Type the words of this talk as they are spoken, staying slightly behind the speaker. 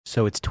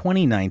So it's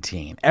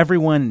 2019.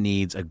 Everyone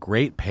needs a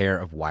great pair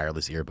of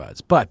wireless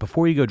earbuds. But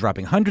before you go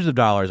dropping hundreds of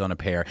dollars on a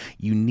pair,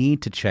 you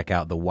need to check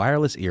out the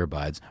wireless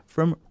earbuds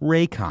from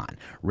Raycon.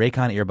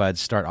 Raycon earbuds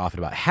start off at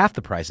about half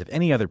the price of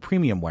any other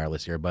premium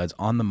wireless earbuds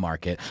on the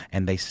market,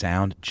 and they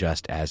sound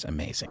just as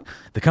amazing.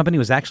 The company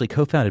was actually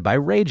co-founded by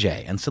Ray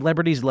J, and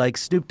celebrities like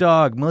Snoop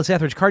Dogg, Melissa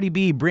Etheridge, Cardi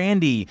B,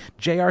 Brandy,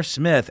 J.R.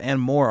 Smith, and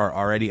more are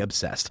already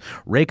obsessed.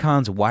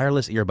 Raycon's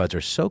wireless earbuds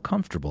are so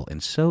comfortable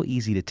and so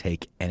easy to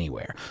take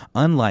anywhere.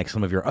 Unlike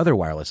some of your other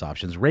wireless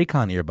options,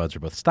 Raycon earbuds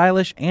are both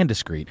stylish and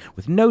discreet,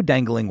 with no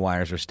dangling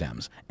wires or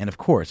stems. And of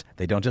course,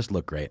 they don't just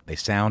look great, they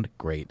sound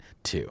great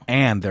too.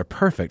 And they're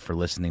perfect for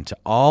listening to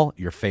all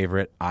your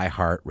favorite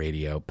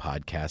iHeartRadio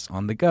podcasts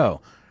on the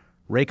go.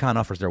 Raycon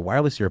offers their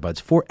wireless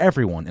earbuds for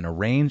everyone in a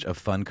range of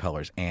fun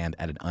colors and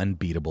at an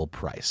unbeatable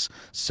price.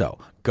 So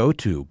go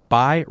to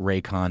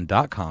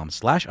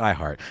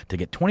buyraycon.com/iHeart to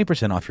get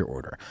 20% off your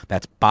order.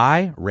 That's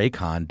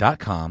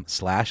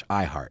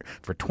buyraycon.com/iHeart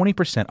for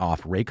 20%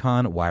 off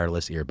Raycon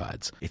wireless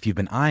earbuds. If you've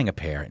been eyeing a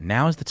pair,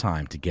 now is the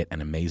time to get an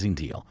amazing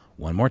deal.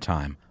 One more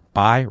time,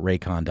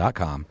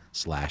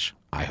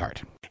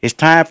 buyraycon.com/iHeart. It's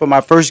time for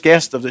my first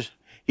guest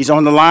he's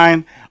on the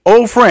line.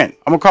 Old friend.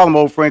 I'm going to call him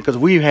old friend because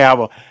we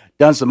have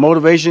done some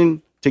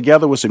motivation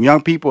together with some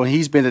young people, and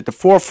he's been at the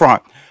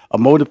forefront of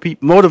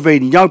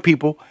motivating young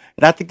people.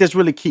 And I think that's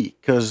really key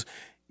because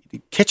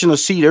catching a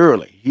seed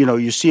early,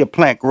 you see a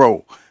plant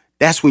grow.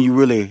 That's when you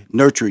really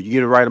nurture it. You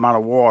get the right amount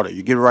of water.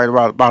 You get the right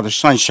amount of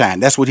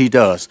sunshine. That's what he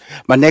does.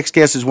 My next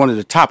guest is one of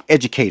the top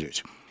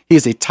educators. He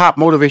is a top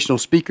motivational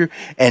speaker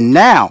and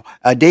now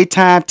a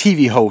daytime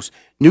TV host.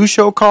 New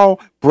show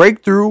called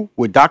Breakthrough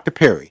with Dr.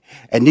 Perry,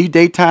 a new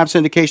daytime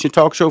syndication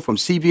talk show from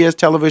CBS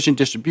Television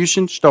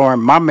Distribution,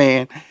 starring my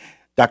man,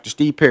 Dr.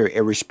 Steve Perry,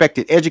 a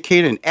respected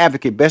educator and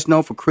advocate best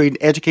known for creating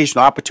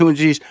educational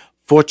opportunities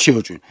for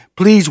children.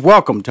 Please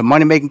welcome to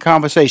Money Making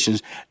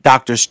Conversations,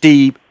 Dr.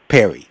 Steve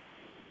Perry.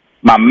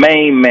 My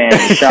main man,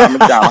 Sean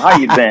McDonald. How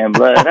you been,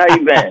 blood? How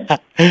you been?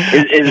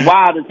 It's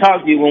wild to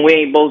talk to you when we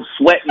ain't both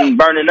sweating and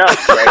burning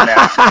up right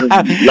now.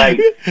 Like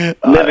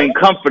living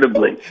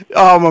comfortably.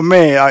 Oh, my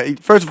man.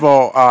 First of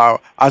all,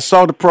 I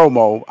saw the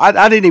promo.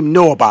 I didn't even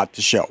know about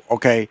the show,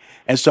 okay?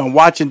 And so I'm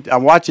watching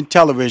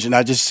television.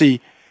 I just see,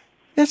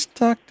 it's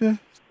Dr.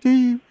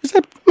 Steve. Is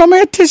that my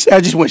man Tisha?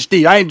 I just went,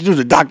 Steve. I ain't do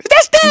the doctor.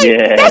 That's Steve.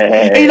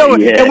 Yeah.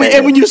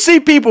 And when you see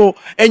people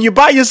and you're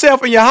by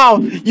yourself in your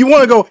house, you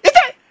want to go, is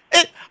that?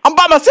 I'm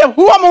by myself.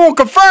 Who I'm going to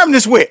confirm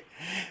this with?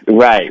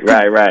 Right.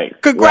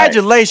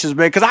 Congratulations,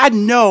 man, because I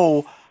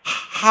know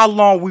how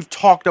long we've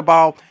talked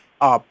about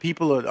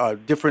people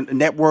at different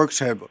networks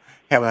have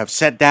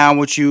sat down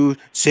with you,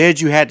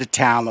 said you had the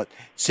talent,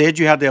 said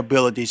you had the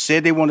ability,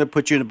 said they wanted to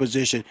put you in a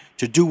position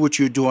to do what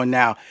you're doing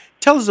now.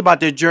 Tell us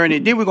about their journey.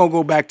 Then we're going to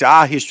go back to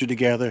our history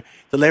together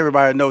to let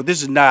everybody know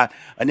this is not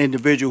an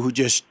individual who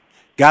just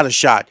got a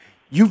shot.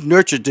 You've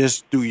nurtured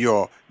this through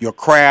your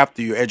craft,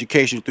 through your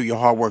education, through your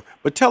hard work.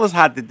 But tell us,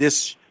 how did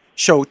this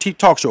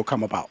talk show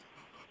come about?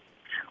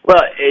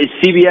 Well,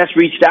 CBS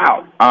reached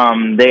out.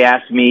 They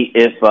asked me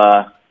if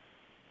I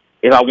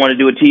want to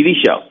do a TV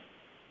show,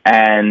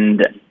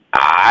 and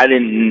I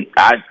didn't.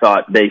 I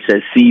thought they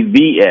said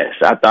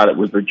CVS. I thought it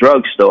was the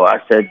drugstore.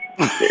 I said,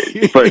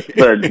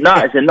 no.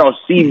 I said no,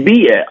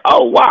 CBS.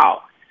 Oh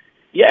wow,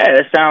 yeah,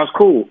 that sounds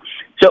cool.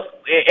 So,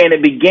 and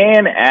it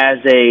began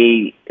as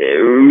an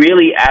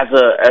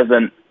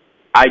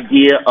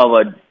idea of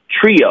a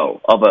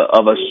trio of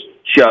a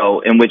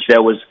show in which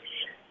there was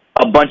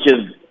a bunch of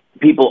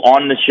people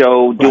on the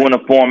show doing a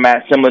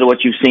format similar to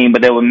what you've seen,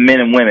 but there were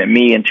men and women,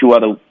 me and two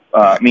women,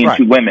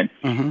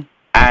 mm-hmm.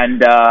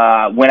 and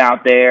went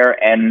out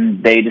there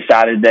and they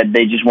decided that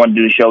they just wanted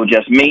to do the show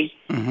just me.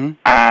 Mm-hmm.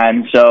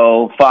 And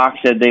so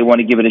Fox said they want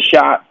to give it a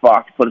shot.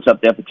 Fox put us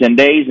up there for 10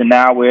 days, and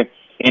now we're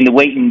in the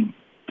waiting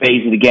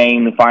phase of the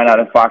game to find out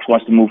if Fox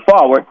wants to move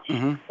forward,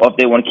 mm-hmm. or if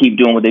they want to keep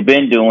doing what they've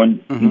been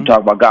doing and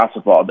talk about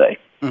gossip all day.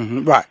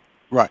 Mm-hmm. Right.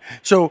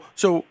 So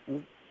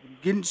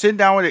sitting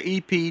down with the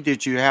EP,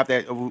 did you have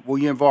that? Were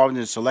you involved in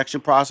the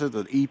selection process,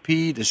 the EP,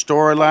 the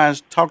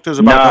storylines? Talk to us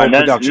about the whole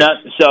production.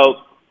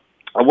 So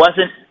I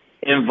wasn't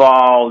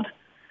involved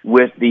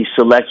with the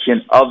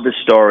selection of the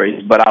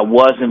stories, but I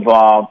was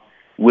involved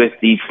with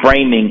the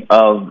framing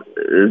of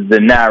the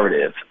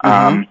narrative.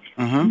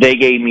 They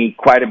gave me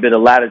quite a bit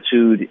of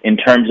latitude in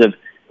terms of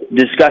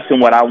discussing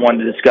what I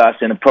wanted to discuss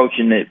and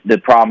approaching the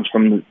problems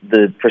from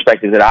the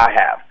perspective that I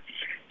have.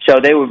 So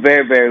they were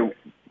very, very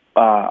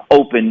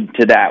open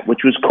to that,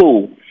 which was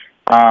cool.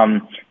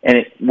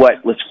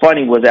 What was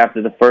funny was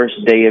after the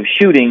first day of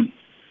shooting,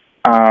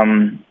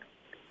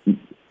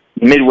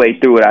 midway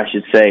through it, I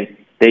should say,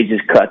 they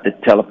just cut the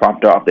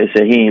teleprompter off. They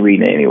said, he ain't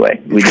reading it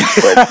anyway. We just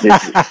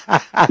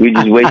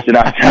wasting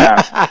our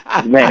time.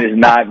 This man is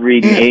not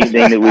reading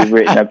anything that we've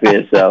written up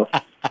here. So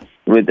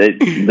with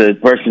the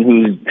person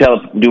who's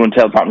doing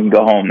teleprompter can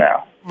go home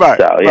now. Right.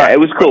 So, yeah, right. It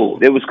was cool.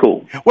 It was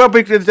cool. Well,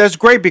 because that's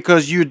great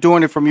because you're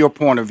doing it from your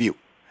point of view.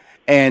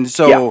 And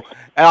so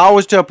and I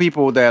always tell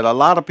people that a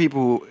lot of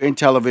people in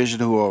television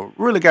who are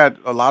really got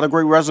a lot of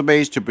great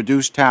resumes to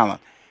produce talent,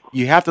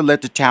 You have to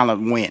let the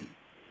talent win.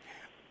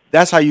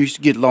 That's how you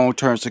get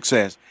long-term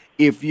success.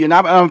 If you're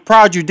not, I'm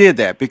proud you did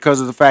that because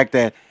of the fact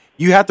that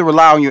you have to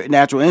rely on your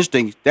natural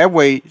instincts. That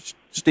way,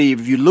 Steve,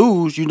 if you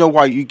lose, you know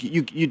why you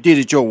did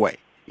it your way.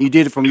 You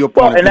did it from your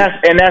point of view.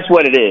 And that's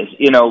what it is.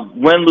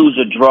 Win, lose,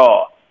 or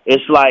draw.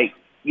 It's like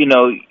you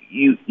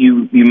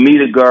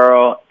meet a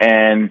girl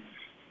and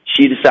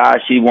she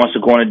decides she wants to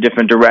go in a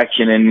different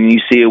direction, and then you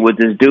see her with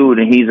this dude,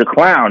 and he's a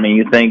clown, and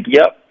you think,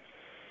 yep.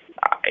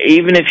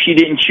 Even if she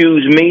didn't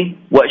choose me,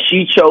 what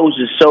she chose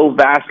is so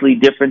vastly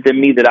different than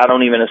me that I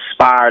don't even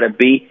aspire to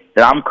be,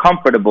 that I'm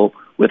comfortable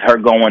with her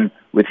going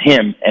with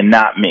him and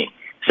not me.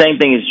 Same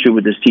thing is true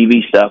with this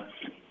TV stuff.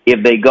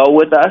 If they go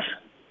with us,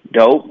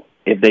 dope.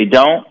 If they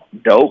don't,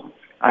 dope.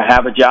 I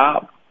have a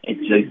job.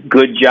 It's a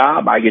good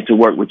job. I get to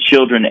work with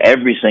children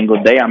every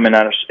single day. I'm in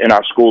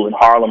our school in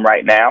Harlem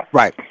right now.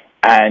 Right.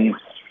 And,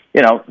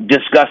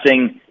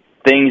 discussing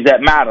things that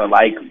matter,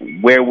 like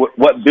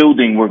what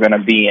building we're going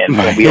to be in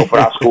when we open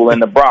our school in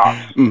the Bronx.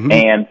 Mm-hmm.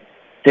 And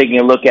taking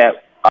a look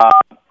at,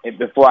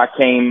 before I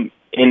came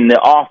in the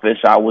office,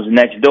 I was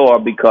next door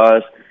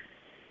because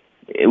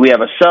we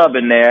have a sub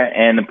in there,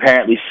 and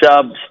apparently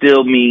sub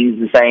still means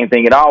the same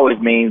thing it always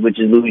means, which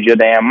is lose your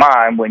damn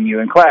mind when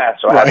you're in class.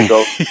 So I had to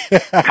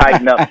go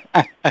tighten up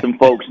some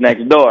folks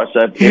next door.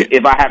 So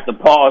if I have to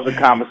pause the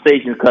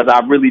conversation, because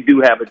I really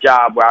do have a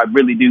job where I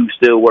really do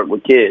still work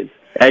with kids.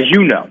 As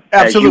you know,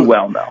 absolutely. As you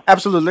well know.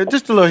 Absolutely.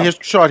 Just a little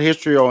short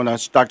history on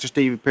Dr.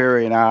 Stevie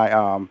Perry and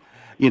I.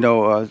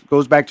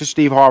 Goes back to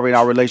Steve Harvey and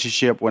our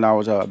relationship when I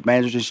was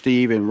managing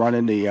Steve and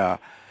running the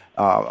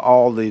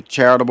all the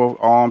charitable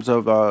arms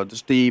of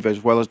Steve,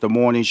 as well as the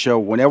morning show.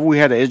 Whenever we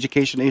had an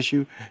education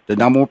issue, the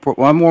number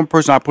one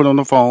person I put on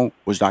the phone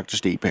was Dr.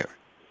 Steve Perry.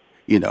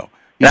 Now,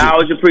 I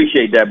always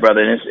appreciate that, brother.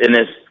 And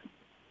it's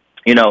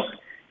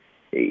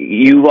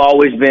you've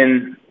always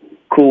been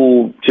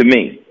cool to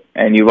me.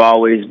 And you've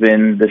always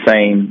been the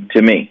same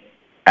to me.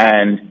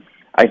 And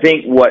I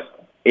think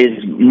what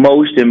is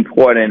most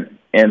important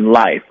in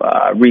life,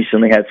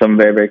 recently had someone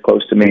very, very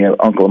close to me, an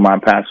uncle of mine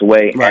passed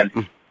away. Right.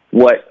 And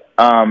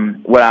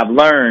what I've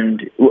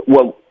learned,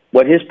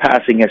 what his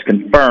passing has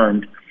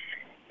confirmed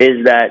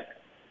is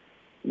that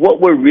what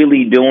we're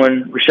really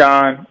doing,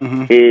 Rushion,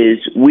 mm-hmm. is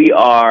we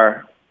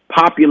are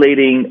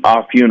populating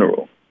our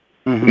funeral.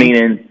 Mm-hmm.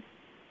 Meaning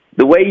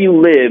the way you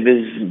live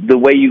is the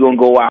way you're going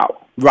to go out.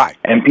 Right.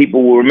 And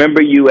people will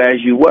remember you as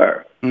you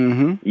were.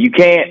 Mm-hmm. You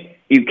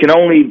can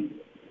only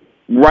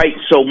write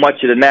so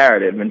much of the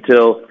narrative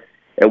until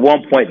at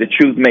one point the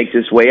truth makes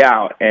its way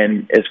out.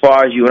 And as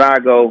far as you and I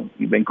go,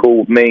 you've been cool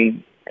with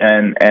me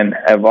and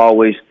have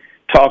always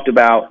talked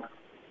about,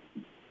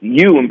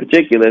 you in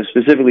particular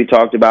specifically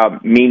talked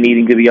about me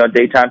needing to be on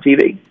daytime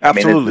TV. Absolutely. I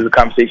mean, this is a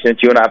conversation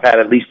that you and I have had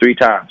at least 3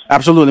 times.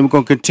 Absolutely. We're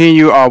going to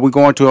continue. We're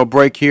going to a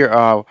break here.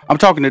 I'm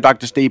talking to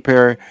Dr. Steve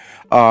Perry.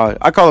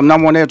 I call him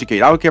number one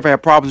educator. I don't care if I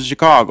have problems in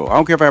Chicago. I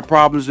don't care if I have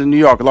problems in New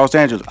York or Los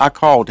Angeles. I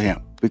called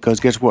him because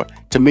guess what?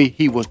 To me,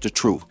 he was the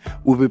truth.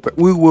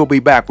 We will be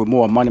back with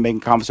more Money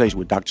Making Conversation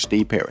with Dr.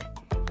 Steve Perry.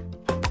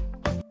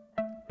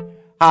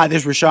 Hi,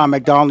 this is Rushion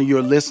McDonald.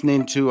 You're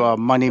listening to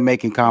Money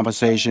Making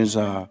Conversations.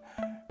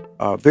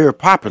 Very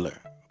popular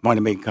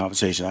Money Making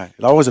Conversation.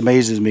 It always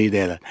amazes me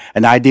that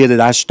an idea that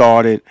I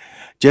started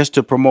just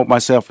to promote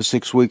myself for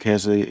 6 weeks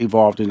has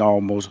evolved in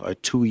almost a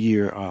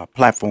 2-year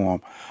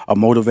platform of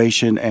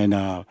motivation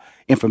and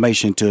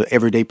information to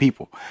everyday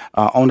people.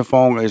 On the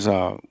phone is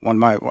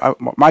one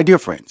of my dear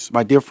friends.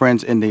 My dear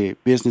friends in the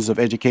business of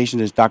education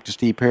is Dr.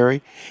 Steve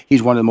Perry.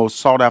 He's one of the most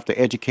sought-after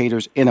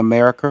educators in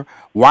America,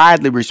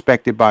 widely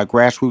respected by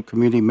grassroots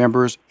community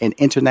members and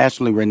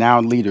internationally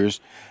renowned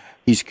leaders.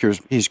 He's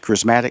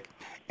charismatic,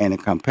 and a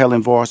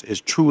compelling voice is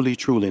truly,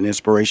 truly an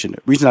inspiration.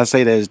 The reason I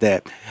say that is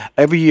that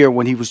every year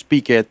when he would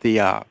speak at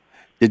the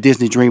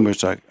Disney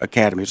Dreamers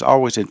Academy, it's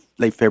always in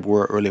late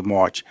February, early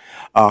March,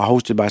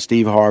 hosted by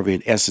Steve Harvey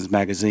and Essence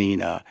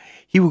Magazine,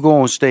 he would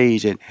go on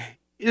stage, and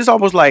it's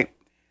almost like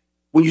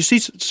when you see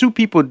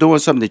people doing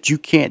something that you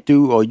can't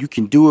do, or you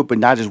can do it but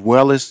not as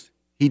well as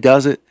he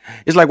does it.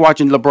 It's like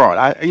watching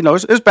LeBron.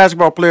 It's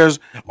basketball players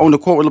on the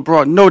court with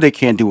LeBron know they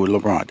can't do what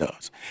LeBron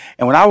does.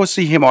 And when I would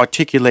see him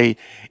articulate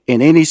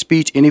in any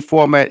speech, any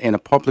format, in a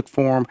public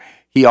forum,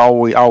 he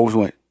always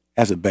went,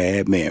 "That's a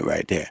bad man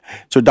right there."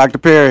 So, Dr.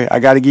 Perry, I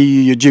got to give you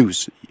your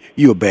juice.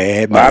 You a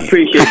bad man. Well, I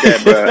appreciate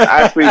that, bro.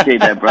 I appreciate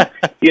that, bro.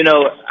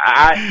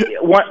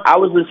 I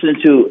was listening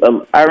to.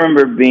 I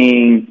remember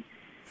being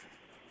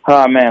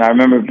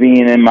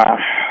in my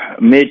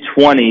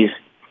mid-20s.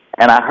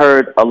 And I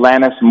heard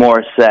Alanis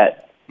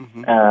Morissette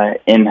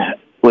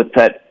with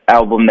that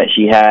album that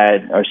she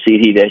had, or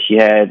CD that she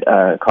had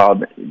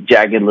called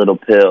Jagged Little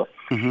Pill.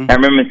 Mm-hmm. I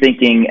remember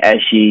thinking as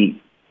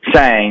she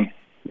sang,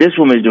 this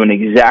woman is doing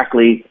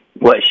exactly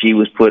what she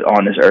was put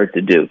on this earth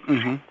to do.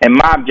 Mm-hmm. And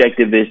my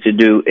objective is to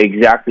do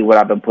exactly what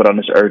I've been put on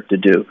this earth to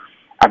do.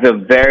 I feel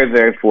very,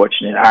 very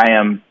fortunate. I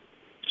am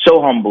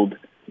so humbled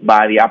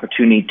by the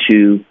opportunity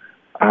to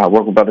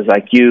work with brothers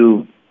like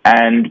you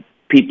and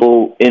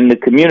people in the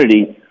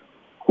community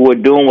who are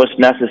doing what's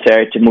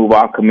necessary to move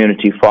our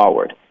community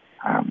forward.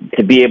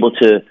 To be able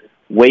to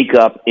wake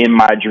up in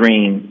my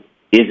dream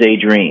is a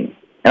dream.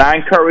 And I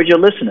encourage your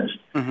listeners,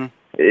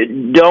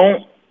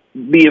 don't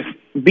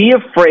be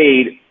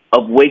afraid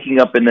of waking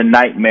up in the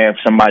nightmare of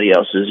somebody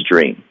else's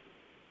dream.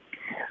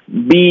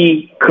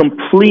 Be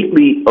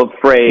completely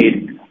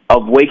afraid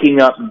of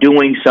waking up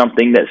doing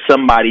something that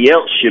somebody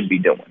else should be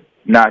doing,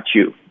 not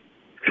you.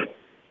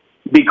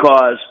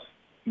 Because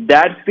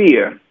that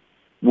fear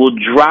will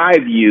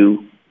drive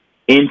you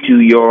into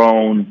your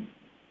own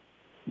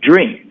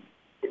dream.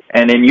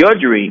 And in your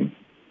dream,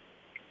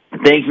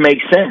 things make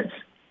sense.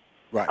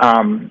 Right.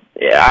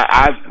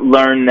 I've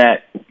learned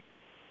that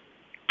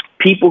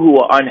people who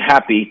are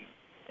unhappy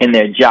in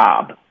their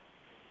job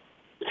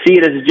see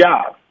it as a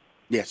job.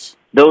 Yes.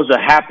 Those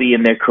are happy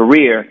in their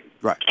career,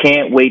 right,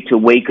 can't wait to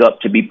wake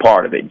up to be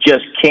part of it.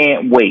 Just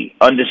can't wait.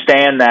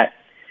 Understand that,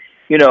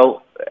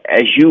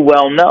 as you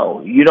well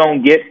know, you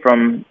don't get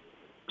from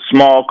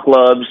small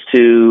clubs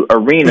to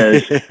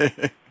arenas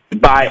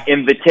by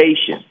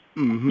invitation.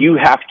 Mm-hmm. You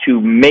have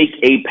to make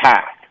a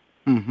path.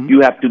 Mm-hmm.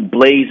 You have to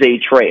blaze a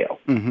trail.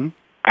 Mm-hmm.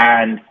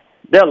 And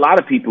there are a lot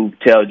of people who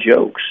tell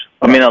jokes.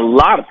 I mean, a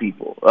lot of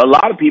people, and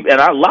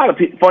a lot of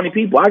funny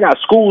people. I got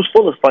schools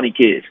full of funny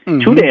kids.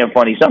 Mm-hmm. Too damn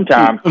funny.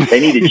 Sometimes they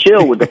need to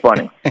chill with the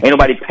funny. Ain't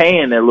nobody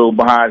paying their little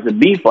behinds to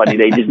be funny.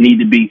 They just need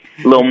to be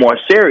a little more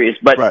serious.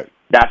 But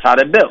that's how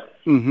they're built.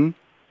 Mm-hmm.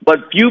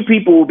 But few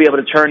people will be able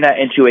to turn that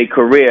into a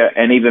career,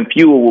 and even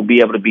fewer will be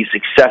able to be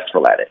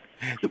successful at it.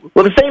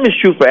 Well, the same is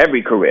true for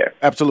every career.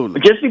 Absolutely.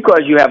 Just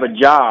because you have a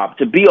job,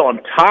 to be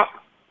on top,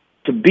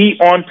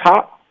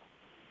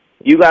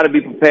 you got to be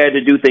prepared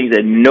to do things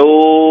that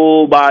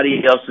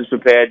nobody else is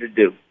prepared to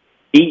do.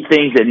 Eat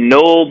things that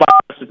nobody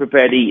else is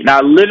prepared to eat. Now,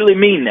 I literally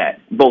mean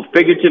that, both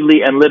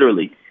figuratively and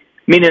literally.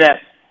 Meaning that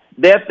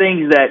there are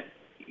things that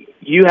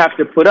you have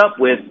to put up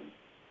with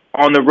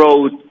on the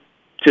road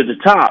to the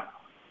top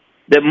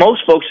that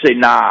most folks say,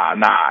 nah,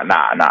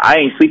 I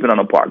ain't sleeping on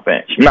a park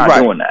bench. I'm not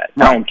doing that.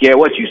 Right. I don't care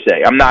what you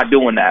say. I'm not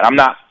doing that. I'm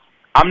not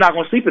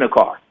going to sleep in a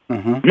car.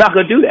 Mm-hmm. I'm not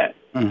going to do that.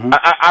 Mm-hmm.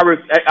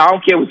 I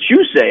don't care what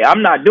you say.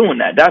 I'm not doing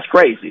that. That's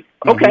crazy.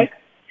 Mm-hmm. Okay.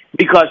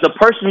 Because the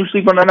person who's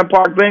sleeping on a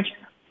park bench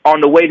on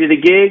the way to the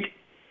gig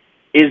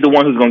is the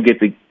one who's going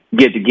to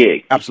get the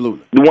gig.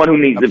 Absolutely. The one who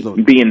needs to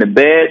be in the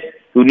bed,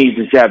 who needs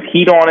to have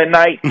heat on at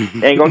night,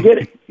 ain't going to get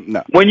it.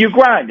 No. When you're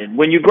grinding.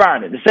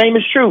 The same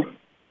is true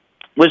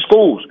with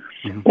schools.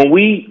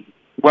 Mm-hmm.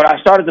 When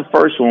I started the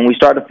first one,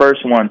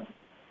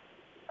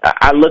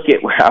 I look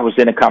at where I was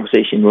in a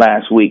conversation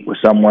last week with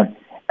someone,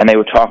 and they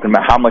were talking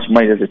about how much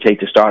money does it take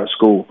to start a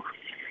school.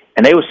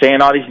 And they were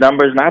saying all these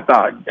numbers, and I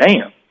thought,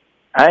 damn,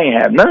 I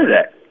ain't have none of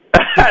that.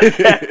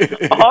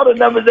 All the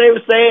numbers they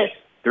were saying,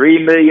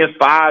 $3 million,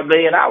 $5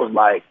 million, I was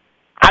like,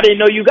 I didn't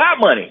know you got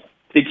money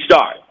to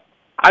start.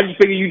 I just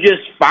figured you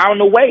just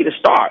found a way to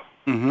start.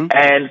 Mm-hmm.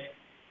 And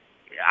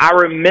I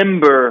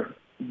remember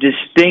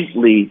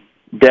distinctly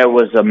there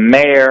was a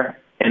mayor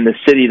in the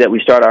city that we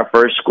started our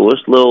first school,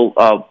 this little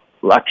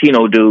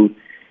Latino dude.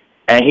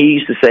 And he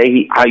used to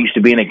say, I used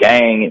to be in a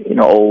gang,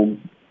 old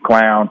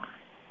clown,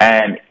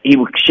 and he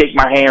would shake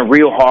my hand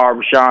real hard,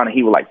 Rashawn, and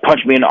he would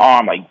punch me in the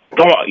arm,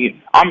 come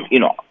on, I'm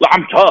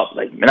tough,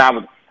 and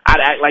I'd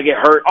act like it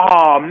hurt.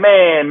 Oh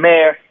man,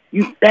 Mayor,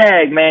 you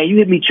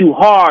hit me too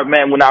hard,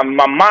 man. When I'm in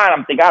my mind,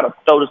 I'm thinking I'd have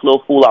throw this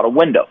little fool out a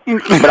window,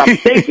 but I'm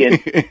thinking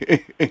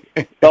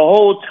the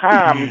whole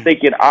time, I'm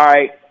thinking, all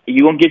right,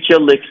 you gonna get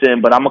your licks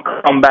in, but I'm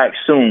gonna come back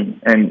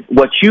soon, and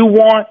what you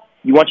want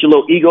your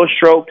little ego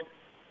stroked.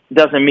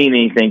 Doesn't mean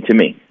anything to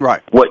me.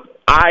 Right. What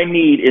I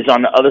need is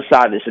on the other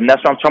side of this, and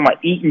that's what I'm talking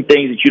about, eating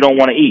things that you don't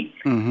want to eat.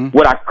 Mm-hmm.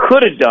 What I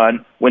could have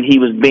done when he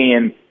was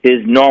being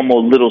his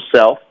normal little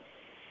self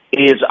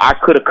is I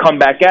could have come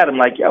back at him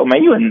like, yo,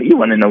 man, you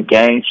weren't in no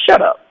gang. Shut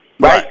up.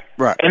 Right?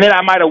 Right. And then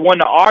I might have won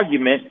the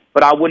argument,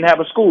 but I wouldn't have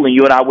a school, and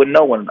you and I wouldn't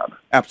know one another.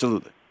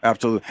 Absolutely.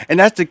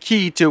 And that's the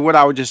key to what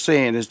I was just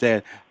saying is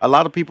that a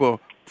lot of people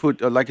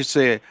put, like you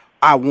said,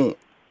 I want.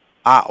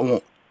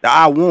 The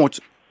I want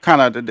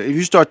kind of, if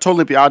you start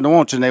telling people I don't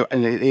want to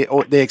and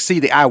they exceed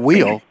the I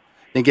will,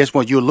 then guess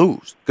what? You'll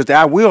lose. Because the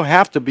I will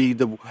have to be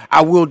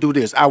I will do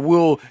this. I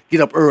will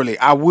get up early.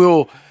 I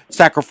will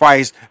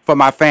sacrifice for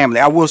my family.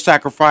 I will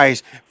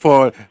sacrifice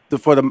for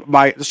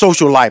my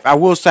social life. I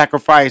will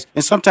sacrifice,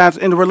 and sometimes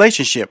in the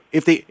relationship,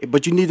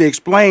 but you need to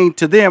explain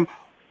to them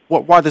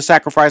why the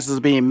sacrifices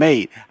are being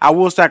made. I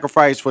will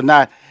sacrifice for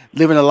not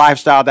living a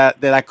lifestyle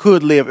that I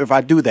could live if I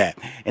do that.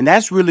 And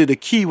that's really the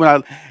key.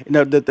 When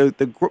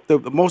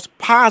the most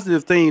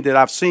positive thing that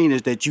I've seen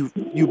is that you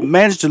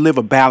managed to live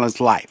a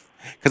balanced life.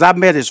 Because I've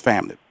met his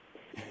family,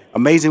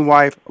 amazing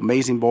wife,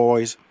 amazing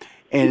boys,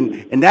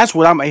 and that's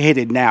what I'm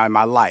headed now in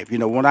my life.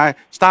 When I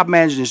stopped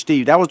managing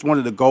Steve, that was one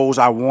of the goals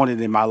I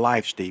wanted in my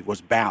life, Steve, was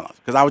balance.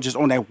 Because I was just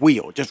on that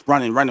wheel, just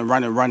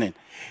running,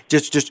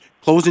 just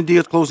closing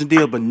deals,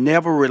 but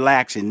never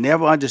relaxing,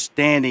 never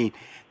understanding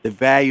the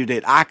value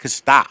that I could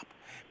stop.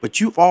 But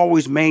you've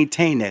always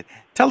maintained that.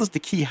 Tell us the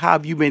key. How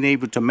have you been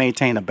able to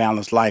maintain a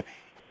balanced life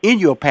in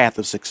your path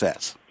of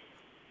success?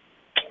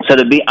 So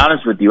to be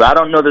honest with you, I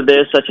don't know that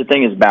there's such a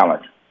thing as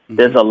balance.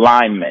 there's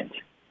alignment,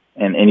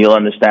 and you'll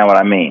understand what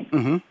I mean.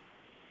 Mm-hmm.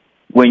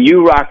 When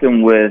you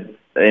rocking with,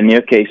 in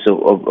your case,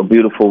 a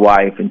beautiful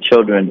wife and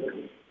children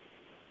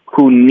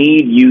who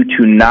need you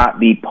to not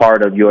be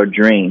part of your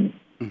dream,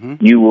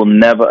 you will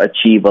never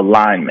achieve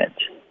alignment.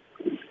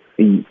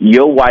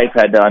 Your wife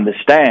had to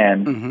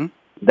understand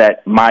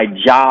that my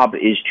job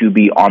is to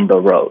be on the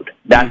road.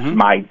 That's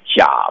my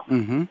job.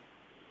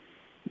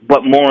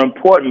 But more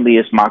importantly,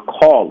 it's my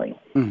calling.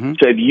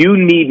 So if you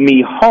need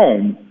me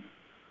home,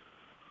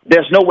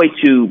 there's no way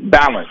to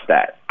balance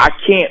that. I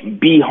can't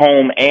be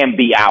home and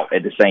be out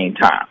at the same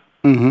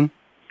time.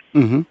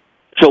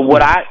 So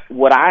what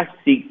I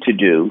seek to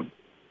do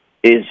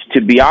is to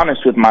be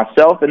honest with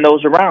myself and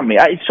those around me.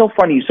 It's so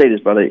funny you say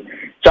this, brother.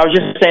 So I was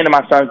just saying to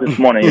my sons this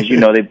morning, as you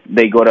know,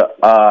 they go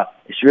to,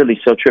 it's really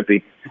so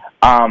trippy.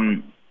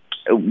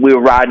 We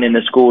were riding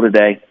into school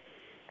today,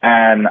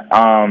 and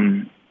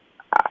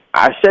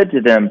I said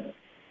to them,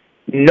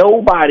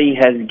 nobody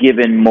has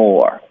given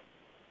more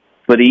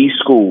for these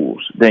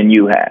schools than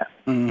you have.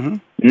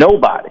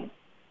 Nobody.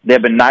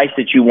 They've been nice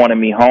that you wanted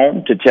me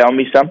home to tell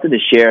me something, to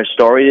share a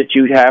story that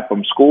you have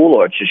from school,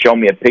 or to show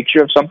me a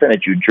picture of something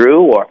that you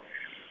drew, or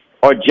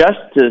just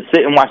to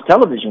sit and watch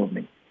television with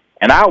me.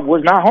 And I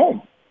was not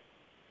home.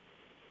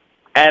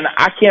 And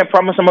I can't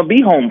promise I'm going to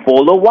be home for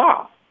a little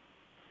while.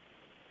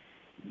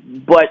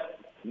 But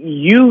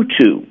you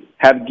two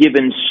have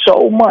given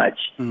so much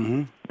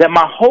that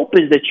my hope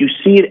is that you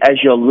see it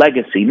as your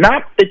legacy.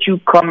 Not that you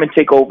come and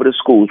take over the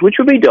schools, which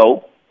would be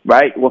dope,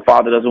 right? Well,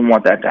 Father doesn't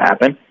want that to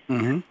happen.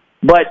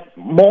 But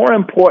more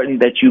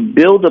important, that you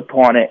build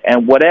upon it,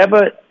 and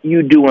whatever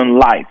you do in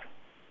life,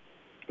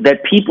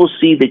 that people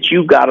see that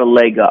you got a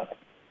leg up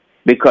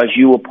because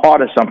you were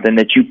part of something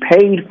that you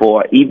paid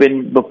for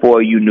even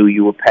before you knew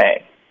you were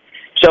paying.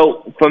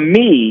 So for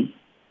me,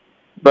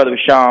 Brother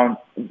Rashawn,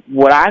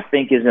 what I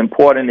think is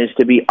important is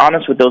to be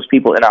honest with those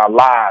people in our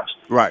lives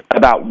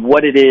about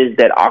what it is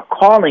that our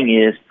calling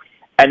is,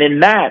 and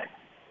in that,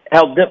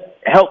 help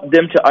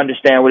them to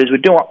understand what it is we're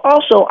doing.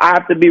 Also, I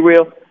have to be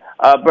real,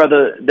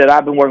 brother that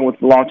I've been working with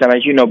for a long time,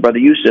 as you know, Brother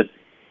Yusuf.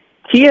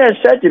 He has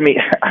said to me,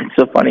 it's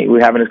so funny,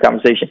 we're having this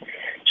conversation.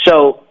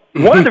 So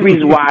one of the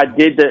reasons why I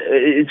did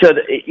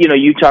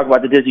you talk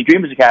about the Disney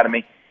Dreamers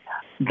Academy.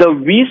 The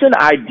reason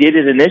I did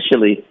it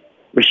initially,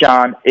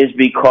 Rashawn, is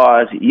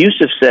because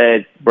Yusuf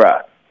said,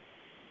 bruh,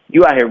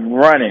 you out here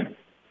running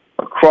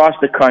across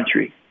the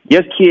country.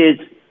 Your kids,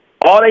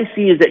 all they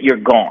see is that you're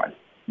gone.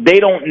 They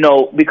don't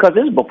know, because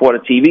this is before the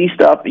TV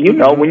stuff. You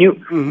know, when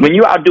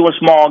you're out doing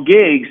small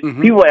gigs,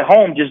 people at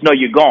home just know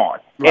you're gone.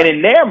 And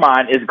in their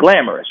mind, it's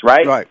glamorous,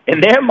 right?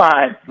 In their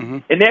mind,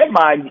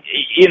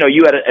 you know,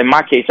 you in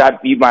my case,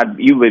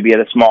 you would be at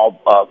a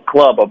small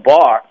club or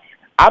bar.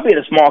 I'll be at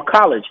a small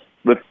college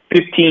with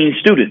 15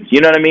 students.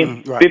 You know what I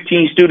mean?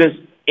 15 students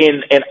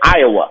in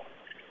Iowa.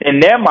 In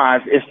their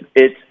minds,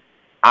 it's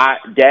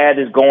Dad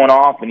is going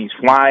off and he's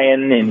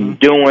flying and he's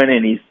doing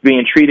and he's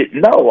being treated.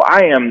 No,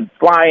 I am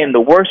flying the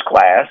worst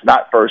class,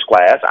 not first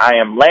class. I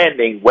am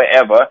landing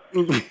wherever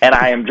and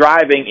I am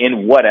driving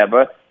in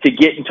whatever to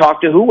get and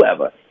talk to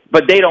whoever.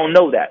 But they don't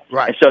know that.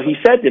 And so he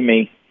said to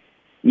me,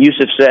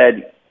 Yusuf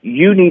said,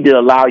 you need to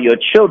allow your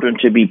children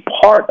to be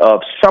part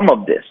of some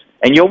of this,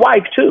 and your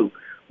wife too,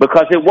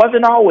 because it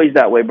wasn't always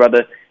that way,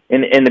 brother.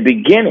 In the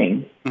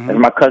beginning, as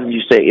my cousins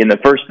used to say, in the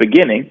first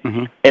beginning,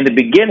 in the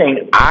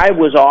beginning, I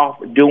was off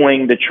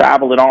doing the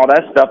travel and all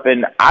that stuff,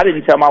 and I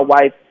didn't tell my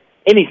wife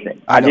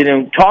anything. I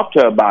didn't talk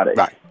to her about it.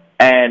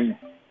 And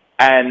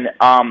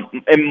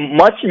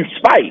much in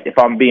spite, if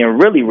I'm being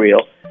really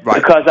real,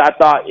 because I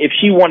thought if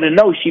she wanted to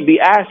know, she'd be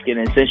asking,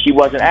 and since she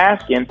wasn't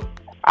asking,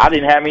 I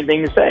didn't have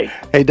anything to say.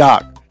 Hey,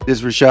 Doc,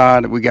 this is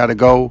Rashawn. We got to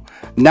go.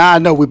 Now I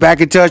know we're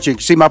back in touch. You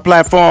can see my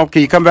platform.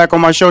 Can you come back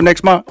on my show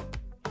next month?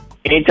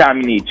 Anytime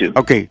you need to.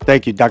 Okay,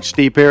 thank you. Dr.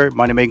 Steve Perry,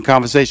 Money Making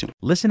Conversation.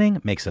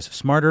 Listening makes us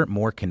smarter,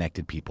 more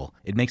connected people.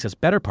 It makes us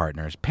better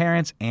partners,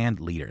 parents, and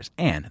leaders.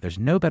 And there's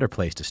no better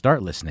place to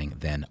start listening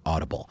than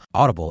Audible.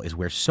 Audible is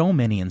where so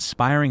many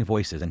inspiring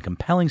voices and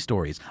compelling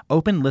stories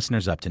open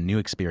listeners up to new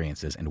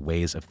experiences and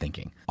ways of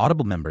thinking.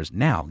 Audible members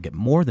now get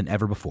more than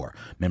ever before.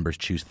 Members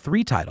choose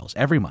 3 titles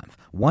every month,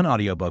 1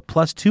 audiobook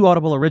plus 2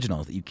 Audible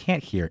originals that you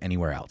can't hear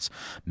anywhere else.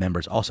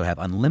 Members also have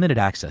unlimited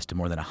access to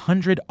more than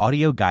 100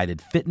 audio-guided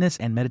fitness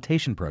and meditation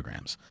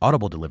programs.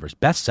 Audible delivers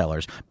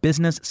bestsellers,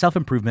 business,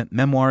 self-improvement,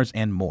 memoirs,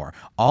 and more,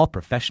 all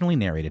professionally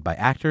narrated by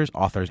actors,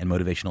 authors, and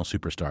motivational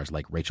superstars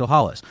like Rachel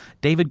Hollis,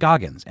 David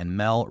Goggins, and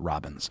Mel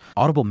Robbins.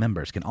 Audible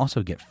members can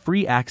also get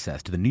free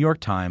access to the New York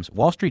Times,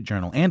 Wall Street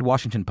Journal, and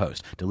Washington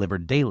Post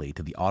delivered daily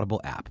to the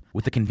Audible app.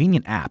 With the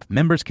convenient app,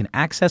 members can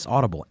access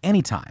Audible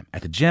anytime,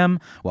 at the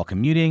gym, while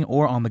commuting,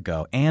 or on the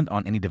go, and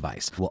on any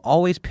device. We'll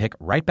always pick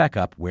right back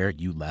up where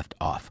you left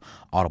off.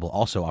 Audible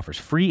also offers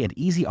free and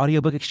easy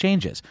audiobook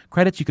exchanges,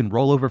 credits you can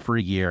roll over for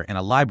a year, and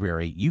a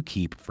library you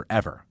keep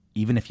forever.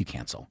 even if you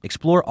cancel.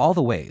 Explore all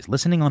the ways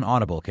listening on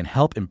Audible can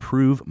help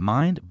improve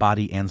mind,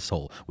 body, and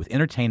soul with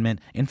entertainment,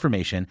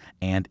 information,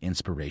 and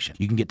inspiration.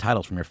 You can get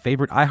titles from your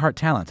favorite iHeart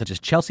talent such as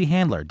Chelsea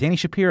Handler, Danny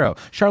Shapiro,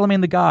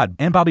 Charlemagne the God,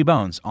 and Bobby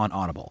Bones on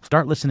Audible.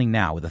 Start listening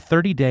now with a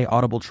 30-day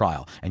Audible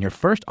trial, and your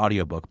first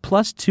audiobook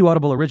plus 2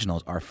 Audible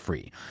originals are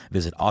free.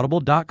 Visit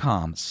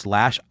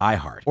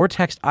audible.com/iHeart or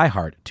text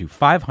iHeart to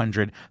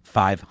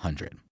 500-500.